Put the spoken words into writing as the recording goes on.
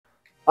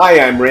Hi,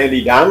 I'm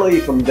Randy Donnelly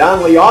from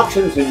Donnelly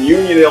Auctions in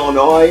Union,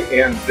 Illinois,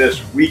 and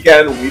this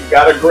weekend we've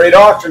got a great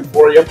auction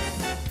for you,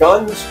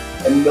 guns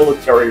and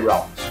military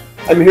relics.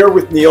 I'm here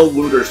with Neil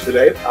Luters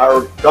today,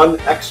 our gun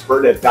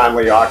expert at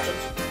Donnelly Auctions,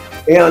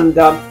 and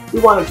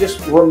we want to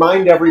just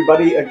remind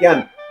everybody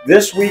again,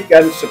 this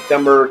weekend,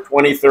 September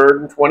 23rd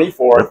and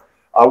 24th,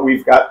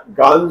 we've got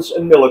guns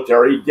and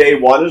military. Day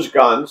one is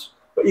guns,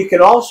 but you can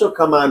also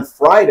come on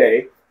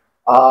Friday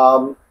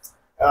for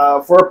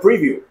a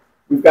preview.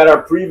 We've got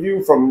our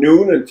preview from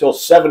noon until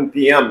 7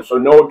 p.m., so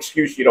no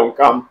excuse you don't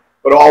come.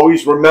 But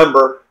always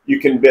remember,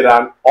 you can bid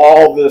on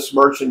all this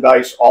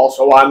merchandise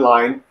also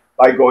online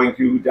by going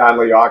to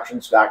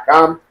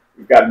DonnellyAuctions.com.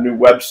 We've got a new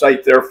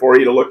website there for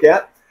you to look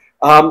at.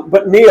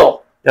 But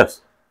Neil,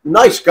 yes,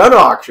 nice gun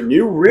auction.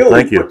 You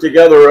really put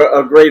together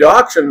a great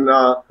auction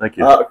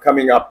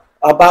coming up.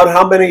 About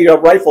how many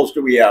rifles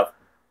do we have?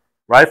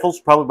 Rifles,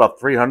 probably about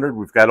 300.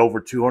 We've got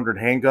over 200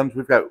 handguns.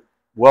 We've got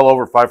well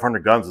over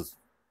 500 guns. It's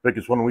the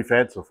biggest one we've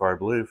had so far, I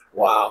believe.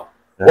 Wow.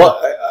 Yeah.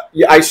 Well,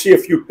 I see a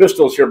few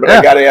pistols here, but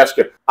I got to ask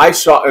you. I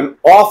saw an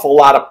awful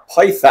lot of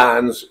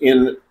pythons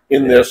in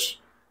this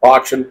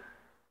auction.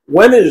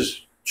 When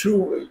is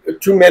too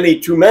many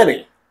too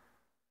many?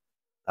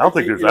 I don't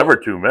think there's ever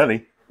too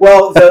many.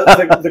 Well,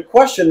 the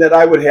question that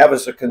I would have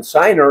as a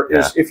consignor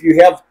is if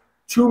you have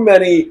too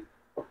many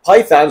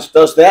pythons,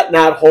 does that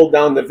not hold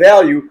down the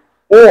value?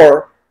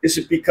 Or is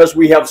it because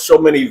we have so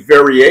many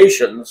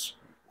variations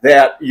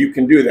that you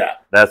can do that?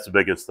 That's the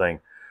biggest thing.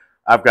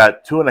 I've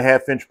got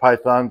 2.5-inch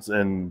pythons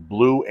in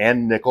blue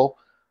and nickel.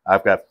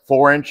 I've got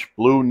 4-inch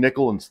blue,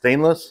 nickel, and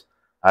stainless.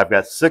 I've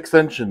got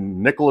 6-inch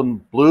in nickel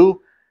and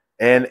blue,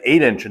 and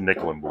 8-inch in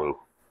nickel and blue.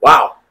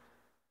 Wow.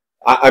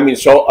 I mean,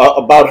 so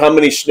about how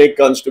many snake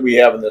guns do we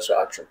have in this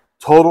auction?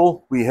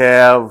 Total, we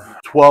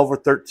have 12 or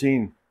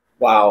 13.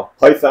 Wow.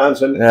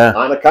 Pythons and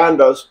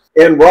anacondas.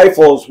 And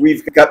rifles,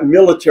 we've got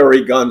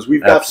military guns.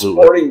 We've got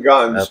sporting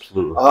guns.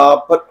 Absolutely.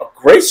 But a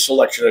great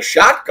selection of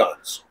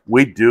shotguns.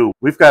 We do.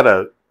 We've got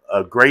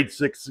a grade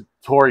 6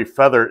 Tory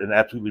Feather in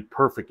absolutely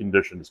perfect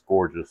condition. It's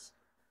gorgeous.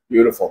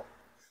 Beautiful.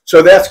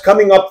 So that's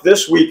coming up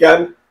this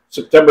weekend,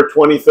 September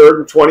 23rd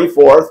and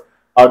 24th.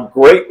 A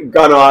great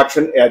gun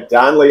auction at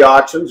Donnelly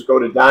Auctions. Go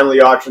to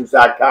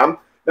DonnellyAuctions.com.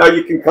 Now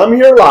you can come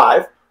here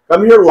live.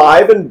 Come here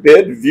live and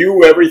bid,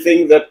 view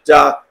everything that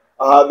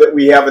that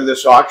we have in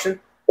this auction,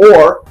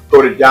 or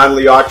go to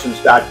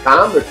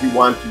DonnellyAuctions.com if you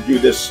want to do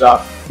this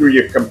through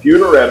your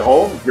computer at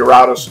home if you're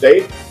out of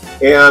state.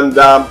 And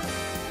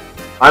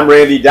I'm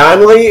Randy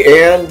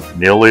Donnelly and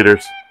Neil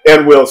Luters.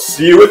 And we'll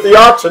see you at the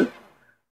auction.